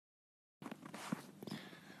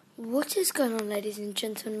What is going on, ladies and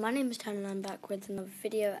gentlemen? My name is Tan and I'm back with another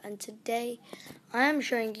video, and today I am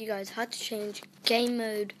showing you guys how to change game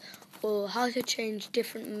mode, or how to change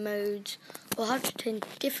different modes, or how to change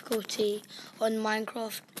difficulty on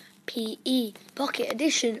Minecraft PE Pocket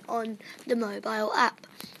Edition on the mobile app,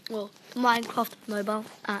 well, Minecraft mobile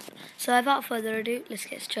app. So without further ado, let's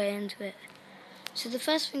get straight into it. So the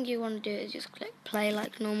first thing you want to do is just click play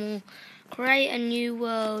like normal, create a new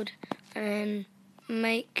world, and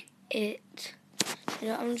make it,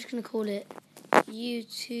 I'm just going to call it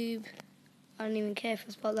YouTube. I don't even care if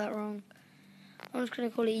I spelled that wrong. I'm just going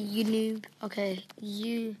to call it YouTube. Okay,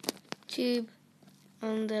 YouTube.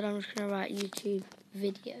 And then I'm just going to write YouTube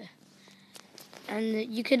video. And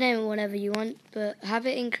you can name it whatever you want, but have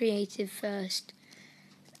it in creative first.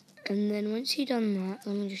 And then once you've done that,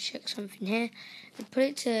 let me just check something here. And put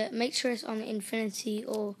it to, make sure it's on infinity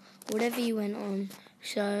or whatever you went on.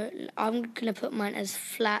 So I'm going to put mine as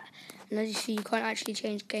flat. And as you see, you can't actually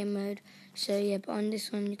change game mode. So yeah, but on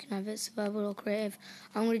this one, you can have it survival or creative.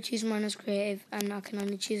 I'm going to choose mine as creative, and I can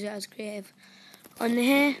only choose it as creative. On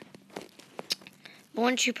here,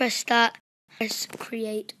 once you press that, press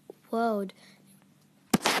create world.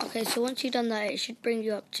 Okay, so once you've done that, it should bring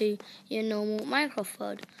you up to your normal Minecraft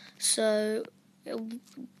world. So,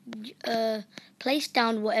 place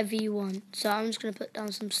down whatever you want. So I'm just going to put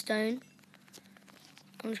down some stone.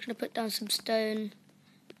 I'm going to put down some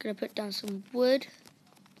wood.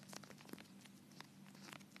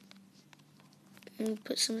 And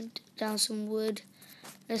put down some wood.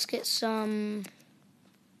 Let's get some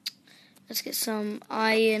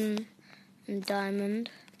iron and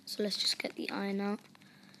diamond. So let's just get the iron out.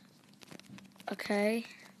 Okay,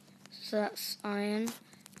 so that's iron.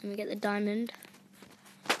 Let me get the diamond.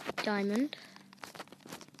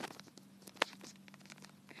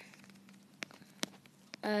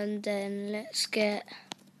 And then let's get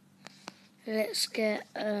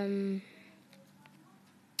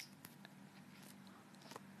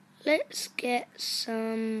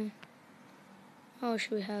some, what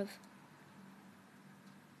should we have?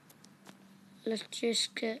 Let's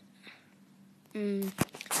just get,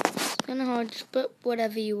 it's kind of hard, just put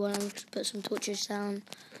whatever you want. I'm just put some torches down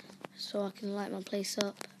so I can light my place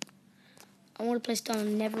up. I want to place down a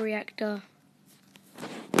nether reactor.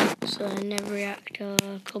 So a nether reactor,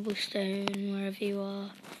 cobblestone, wherever you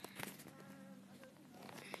are.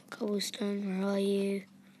 Cobblestone, where are you?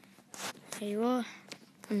 There you are.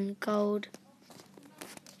 And gold.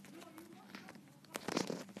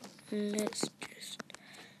 And let's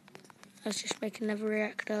just make a nether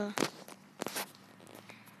reactor.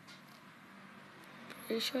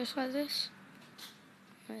 Pretty sure it's like this?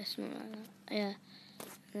 No, it's not like that. Yeah.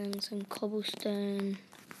 And then some cobblestone.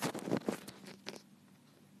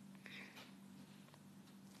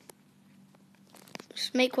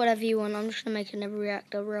 Just make whatever you want. I'm just going to make a nether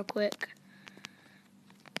reactor real quick.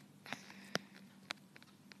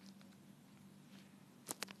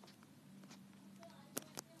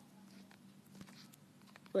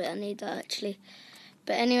 Wait, I need that actually.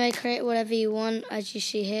 But anyway, create whatever you want. As you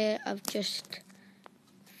see here, I've just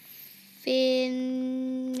finished.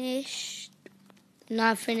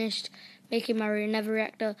 Now I've finished making my nether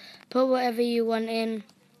reactor. Put whatever you want in.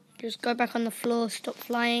 Just go back on the floor, stop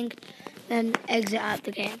flying, then exit out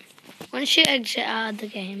the game. Once you exit out of the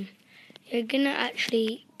game, you're going to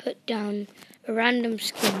actually put down a random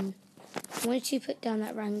skin. Once you put down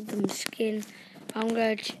that random skin, I'm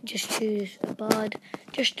going to just choose a bard,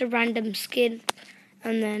 just a random skin,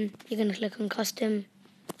 and then you're going to click on custom,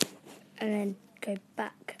 and then go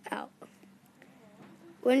back out.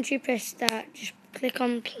 Once you press that, just click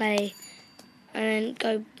on play, and then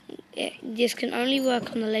go. This can only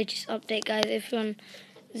work on the latest update, guys. If you're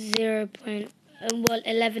on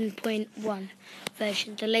 11.1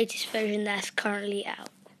 version, the latest version that's currently out.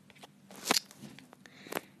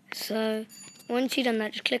 So once you've done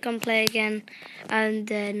that, just click on play again, and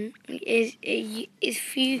then I'm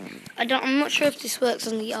not sure if this works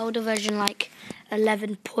on the older version like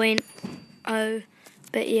 11.0,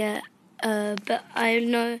 but yeah, but I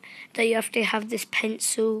know that you have to have this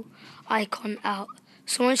pencil icon out.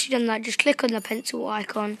 So once you've done that, just click on the pencil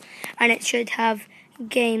icon, and it should have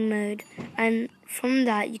game mode, and from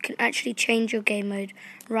that you can actually change your game mode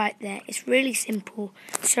right there. It's really simple.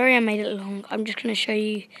 Sorry I made it long. I'm just going to show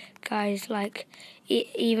you guys, like,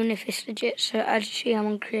 even if it's legit. So as you see, I'm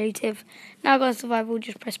on creative. Now I got survival,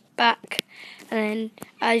 just press back, and then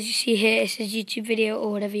as you see here, it says YouTube video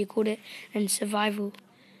or whatever you called it, and survival.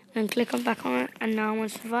 And click on back on it, and now I'm on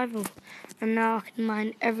survival. And now I can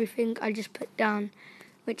mine everything I just put down,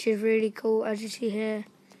 which is really cool. As you see here,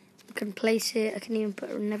 I can place it. I can even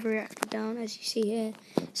put a Nether reactor down, as you see here.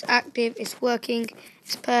 It's active. It's working.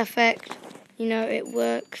 It's perfect. You know, it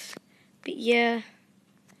works. But yeah,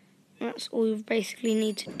 that's all you basically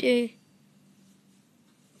need to do.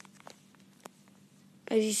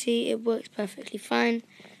 As you see, it works perfectly fine.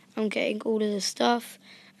 I'm getting all of the stuff.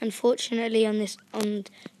 Unfortunately, on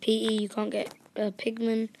PE, you can't get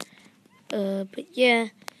pigment. But yeah,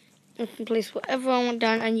 I can place whatever I want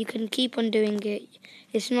down, and you can keep on doing it.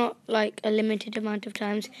 It's not like a limited amount of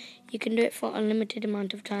times. You can do it for a unlimited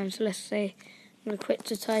amount of times. So let's say I'm going to quit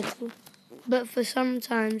the title. But for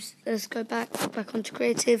sometimes, let's go back onto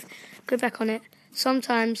creative, go back on it.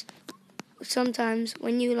 Sometimes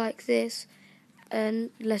when you like this, and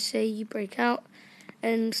let's say you break out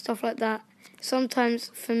and stuff like that, sometimes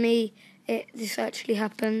for me, this actually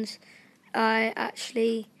happens. Let's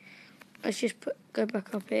just go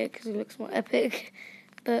back up here because it looks more epic.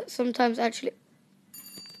 But sometimes actually,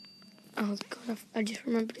 oh god, I just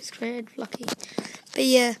remembered it's created, lucky. But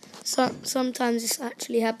yeah, sometimes this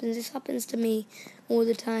actually happens. This happens to me all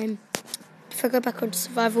the time. If I go back onto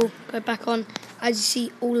survival, as you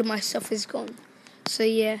see, all of my stuff is gone. So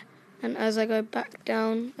yeah, and as I go back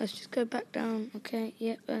down, let's just go back down. Okay,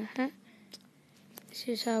 yeah, This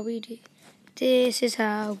is how we do. This is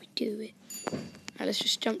how we do it. Now let's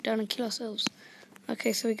just jump down and kill ourselves.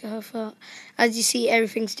 Okay, so we go how far. As you see,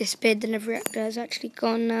 everything's disappeared. The Nether reactor is actually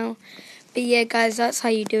gone now. But yeah, guys, that's how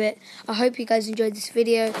you do it. I hope you guys enjoyed this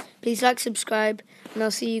video. Please like, subscribe, and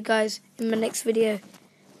I'll see you guys in my next video.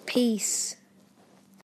 Peace.